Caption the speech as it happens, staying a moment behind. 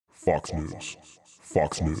Fox News.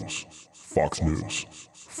 Fox News. Fox News.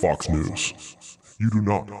 Fox News. You do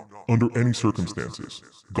not, under any circumstances,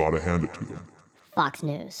 gotta hand it to them. Fox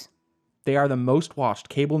News. They are the most watched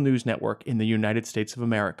cable news network in the United States of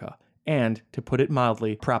America, and, to put it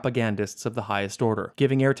mildly, propagandists of the highest order,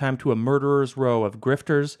 giving airtime to a murderer's row of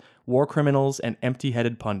grifters, war criminals, and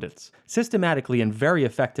empty-headed pundits. Systematically and very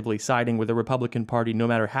effectively siding with the Republican Party no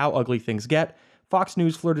matter how ugly things get, Fox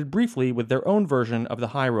News flirted briefly with their own version of the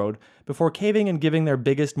high road before caving and giving their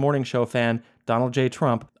biggest morning show fan, Donald J.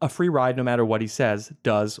 Trump, a free ride no matter what he says,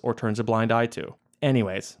 does, or turns a blind eye to.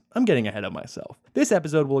 Anyways, I'm getting ahead of myself. This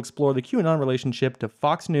episode will explore the QAnon relationship to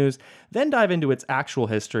Fox News, then dive into its actual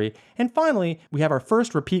history, and finally, we have our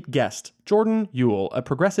first repeat guest, Jordan Uhl, a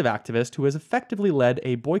progressive activist who has effectively led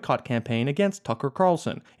a boycott campaign against Tucker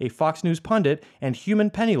Carlson, a Fox News pundit and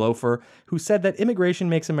human penny loafer who said that immigration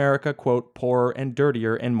makes America, quote, poorer and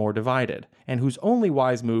dirtier and more divided, and whose only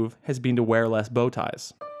wise move has been to wear less bow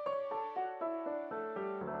ties.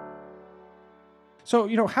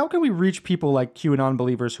 So, how can we reach people like QAnon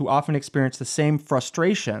believers who often experience the same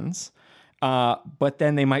frustrations, but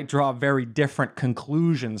then they might draw very different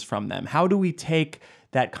conclusions from them? How do we take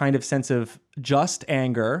that kind of sense of justified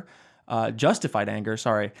anger,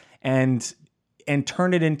 and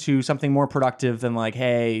turn it into something more productive than like,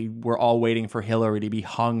 hey, we're all waiting for Hillary to be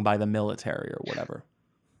hung by the military or whatever?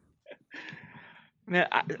 Man,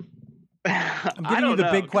 I'm giving you the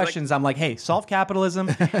big questions. I'm like, hey, solve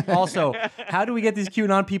capitalism. Also, how do we get these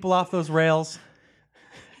QAnon people off those rails?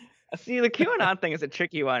 See, the QAnon thing is a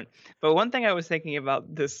tricky one. But one thing I was thinking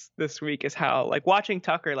about this week is how, like, watching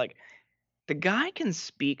Tucker, like, the guy can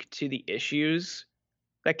speak to the issues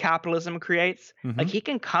that capitalism creates. Mm-hmm. Like, he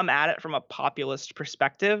can come at it from a populist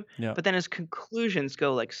perspective, Yeah. but then his conclusions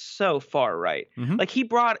go, like, so far right. Mm-hmm. Like, he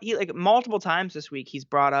multiple times this week, he's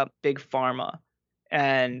brought up Big Pharma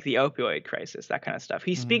and the opioid crisis, that kind of stuff.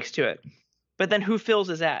 He speaks to it. But then who fills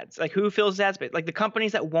his ads? Like, who fills his ads? Like, the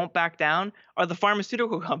companies that won't back down are the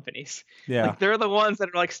pharmaceutical companies. Yeah. Like, they're the ones that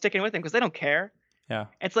are, like, sticking with him because they don't care. Yeah.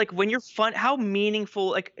 It's like, when you're how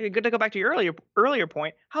meaningful, like, good to go back to your earlier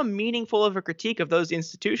point, how meaningful of a critique of those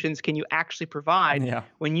institutions can you actually provide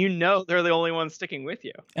when you know they're the only ones sticking with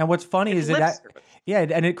you? And what's funny is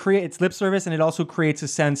and it creates lip service, and it also creates a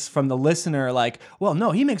sense from the listener like, well,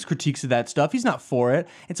 no, he makes critiques of that stuff. He's not for it.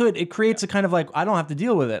 And so it creates a kind of like, I don't have to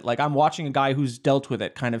deal with it. Like, I'm watching a guy who's dealt with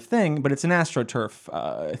it kind of thing, but it's an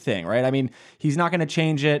AstroTurf thing, right? I mean, he's not going to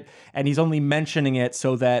change it, and he's only mentioning it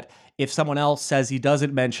so that if someone else says he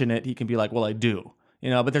doesn't mention it, he can be like, well, I do.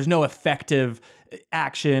 But there's no effective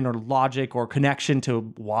action or logic or connection to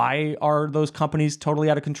why are those companies totally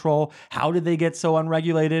out of control? How did they get so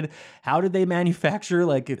unregulated? How did they manufacture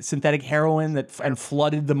like synthetic heroin and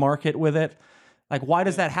flooded the market with it? Like, why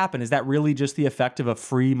does that happen? Is that really just the effect of a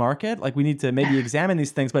free market? Like, we need to maybe examine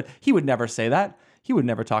these things, but he would never say that. He would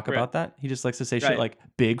never talk about that. He just likes to say shit like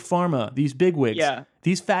big pharma, these bigwigs,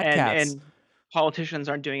 these fat cats. And politicians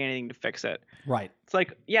aren't doing anything to fix it. Right. It's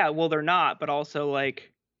like, yeah, well, they're not, but also like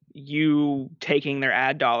you taking their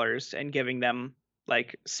ad dollars and giving them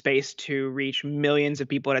like space to reach millions of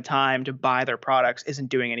people at a time to buy their products isn't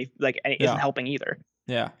doing isn't helping either.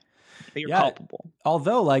 Yeah. You're culpable.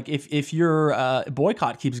 Although, like, if your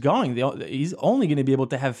boycott keeps going, he's only going to be able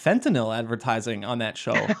to have fentanyl advertising on that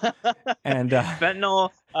show. And fentanyl,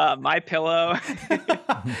 My Pillow.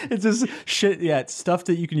 It's just shit. Yeah, it's stuff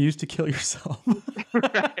that you can use to kill yourself.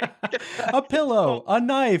 A pillow, a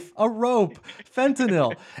knife, a rope,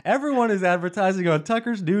 fentanyl. Everyone is advertising on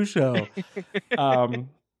Tucker's new show.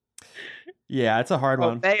 Yeah, it's a hard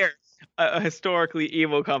one. Bayer, a historically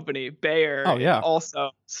evil company. Bayer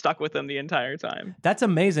also stuck with them the entire time. That's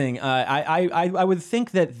amazing. I would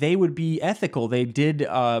think that they would be ethical. They did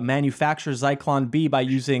manufacture Zyklon B by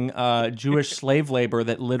using Jewish slave labor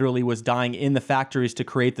that literally was dying in the factories to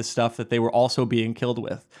create the stuff that they were also being killed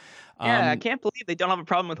with. I can't believe they don't have a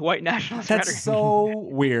problem with white nationalist That's rhetoric. so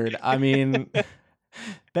weird. I mean,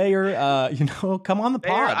 Bayer, come on the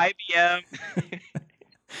pod. IBM.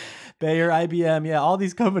 Bayer, IBM, yeah, all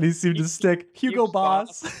these companies seem to stick. Hugo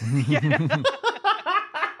Boss.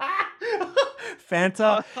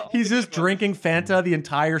 Fanta. He's just drinking Fanta the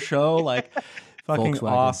entire show. Like, fucking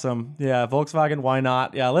Volkswagen. Awesome. Yeah, Volkswagen, why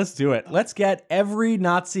not? Yeah, let's do it. Let's get every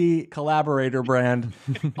Nazi collaborator brand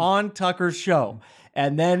on Tucker's show.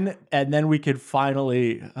 And then we could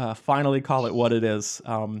finally call it what it is.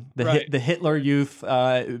 The Hitler Youth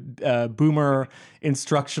Boomer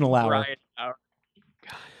Instructional Hour. Right. God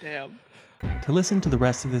damn. To listen to the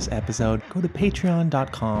rest of this episode, go to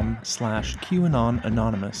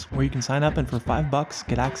patreon.com/QAnonAnonymous, where you can sign up and for $5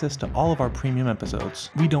 get access to all of our premium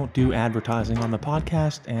episodes. We don't do advertising on the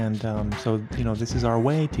podcast, and so this is our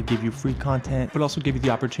way to give you free content, but also give you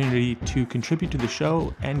the opportunity to contribute to the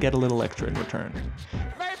show and get a little extra in return.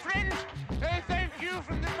 My friends, I thank you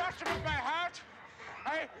from the bottom of my heart.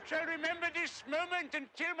 I shall remember this moment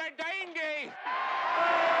until my dying day.